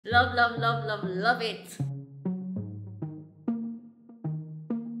Love, love, love, love, love it.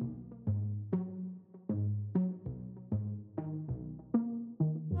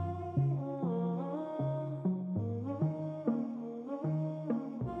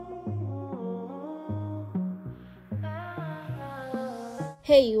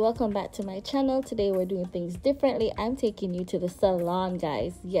 Hey, welcome back to my channel. Today we're doing things differently. I'm taking you to the salon,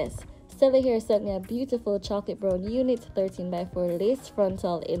 guys. Yes, Celie here sent me a beautiful chocolate brown unit 13 by 4 lace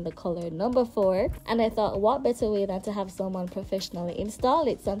frontal in the color number 4, and I thought what better way than to have someone professionally install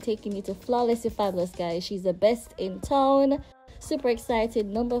it. So I'm taking you to Flawlessly Fabulous, guys. She's the best in town. Super excited.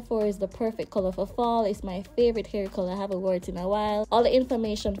 Number 4 is the perfect color for fall. It's my favorite hair color. I haven't worn it in a while. All the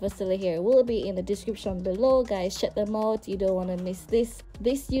information for Celie here will be in the description below, guys. Check them out. You don't want to miss this.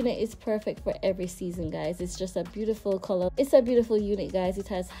 This unit is perfect for every season, guys. It's just a beautiful color. It's a beautiful unit, guys. It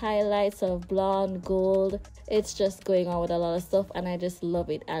has highlights of blonde, gold. It's just going on with a lot of stuff, and I just love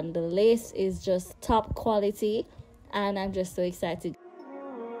it. And the lace is just top quality, and I'm just so excited.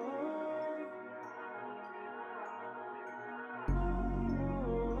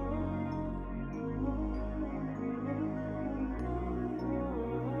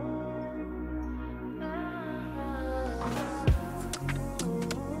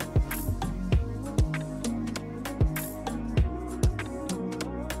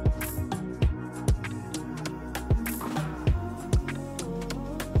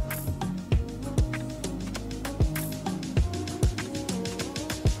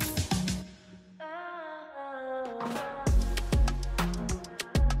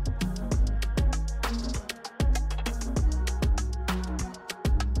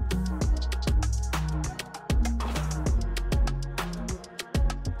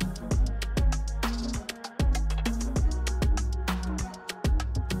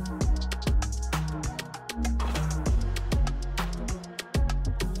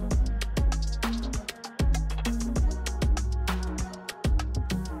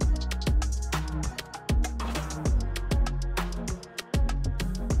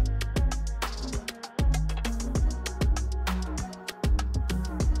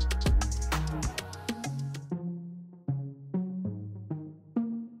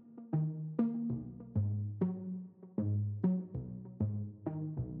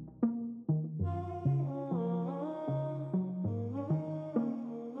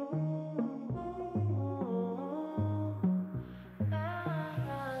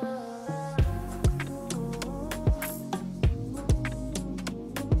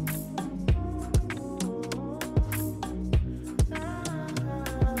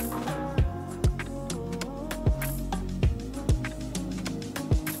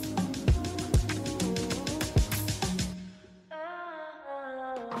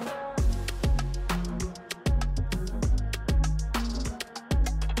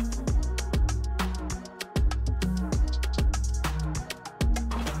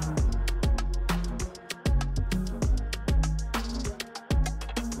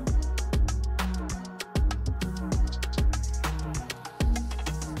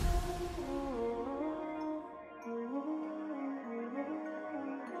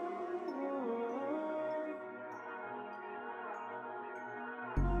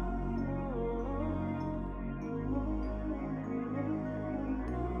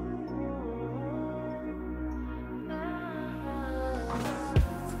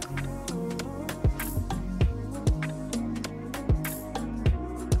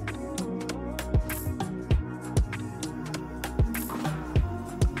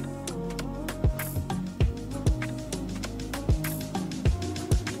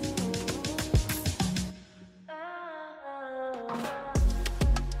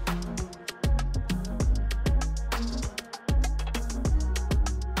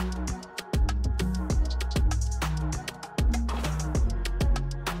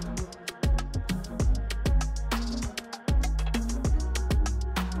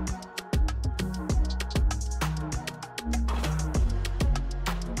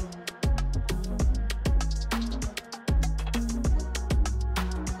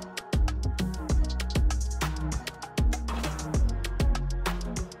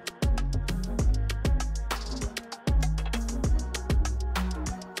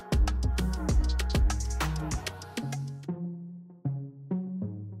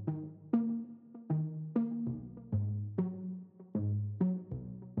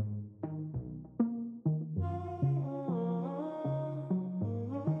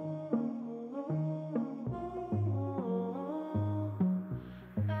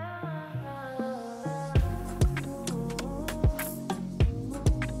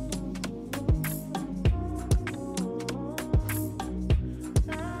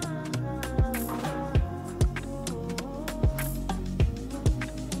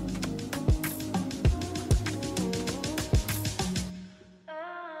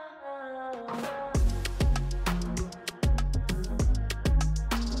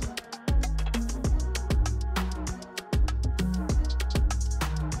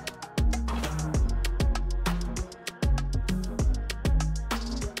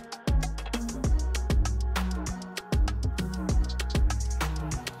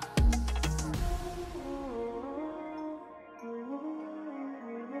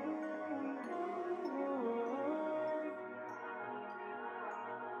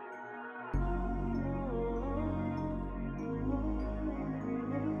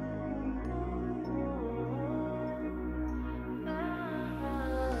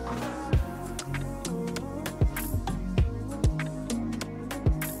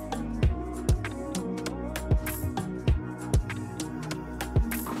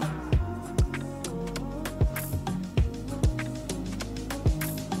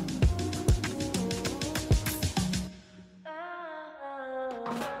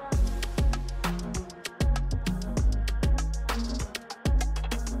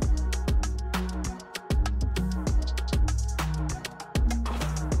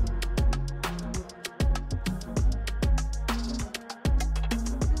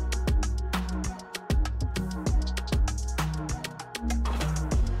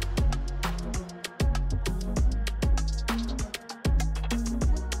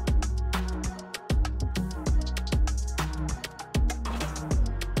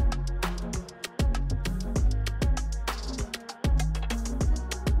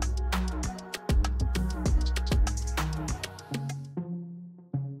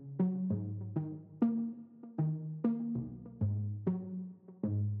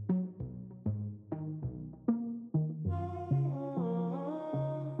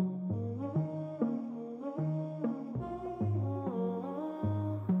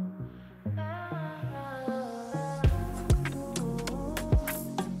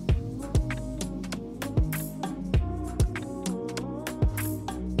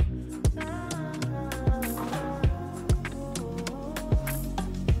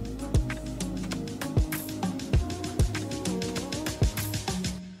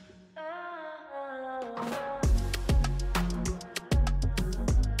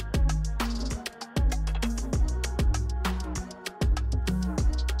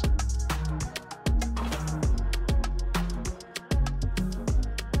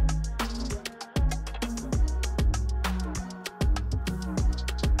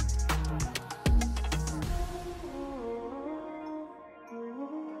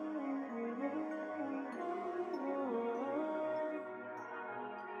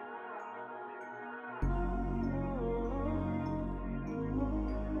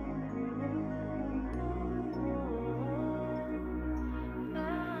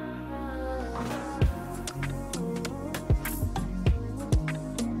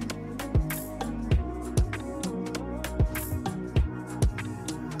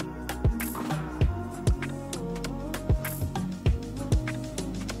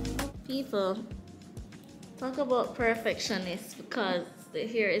 beautiful. Talk about perfectionist because the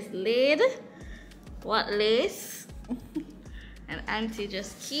hair is laid. What lace? And Auntie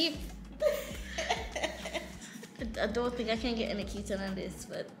just keep. I don't think I can get any cuter than this,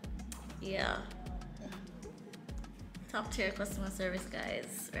 but yeah. Top tier customer service,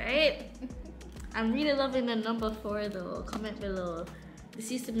 guys, right? I'm really loving the number 4 though. Comment below. This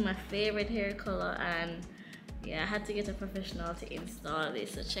used to be my favorite hair color, and yeah, I had to get a professional to install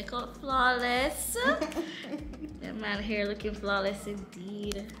this. So check out Flawless. That man hair looking flawless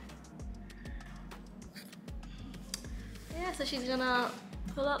indeed. Yeah, so she's gonna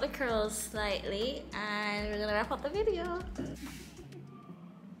pull out the curls slightly and we're gonna wrap up the video.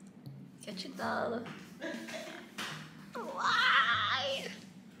 Catch it, doll. Why?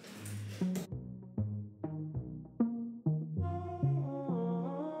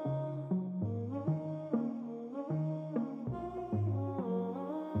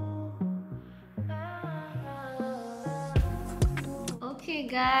 Okay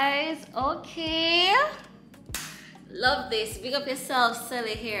guys, okay. Love this. Big up yourself,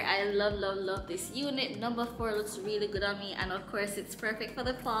 Celie here. I love this unit. Number 4 looks really good on me, and of course it's perfect for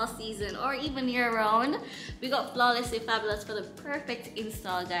the fall season or even year round. We got Flawlessly Fabulous for the perfect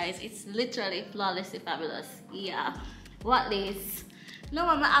install, guys. It's literally flawlessly fabulous. Yeah. What lace? No,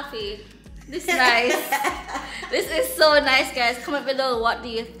 I'm happy. This is nice. This is so nice, guys. Comment below, what do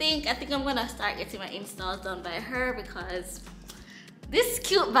you think? I think I'm gonna start getting my installs done by her because this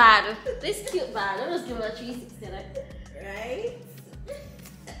cute bad. This cute bad. I'll just give it a 360 like. Right?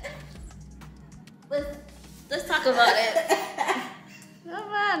 Let's talk about it. Oh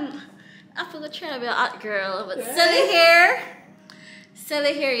man. I feel like trying to be a hot girl, but right?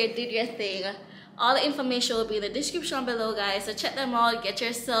 Celie here, you did your thing. All the information will be in the description below, guys. So check them out. Get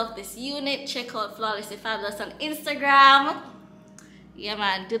yourself this unit. Check out Flawlessly Fabulous on Instagram. Yeah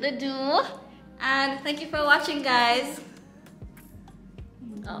man, do the do. And thank you for watching, guys.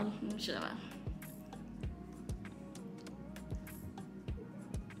 Oh, should I?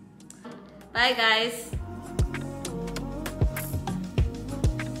 Bye, guys.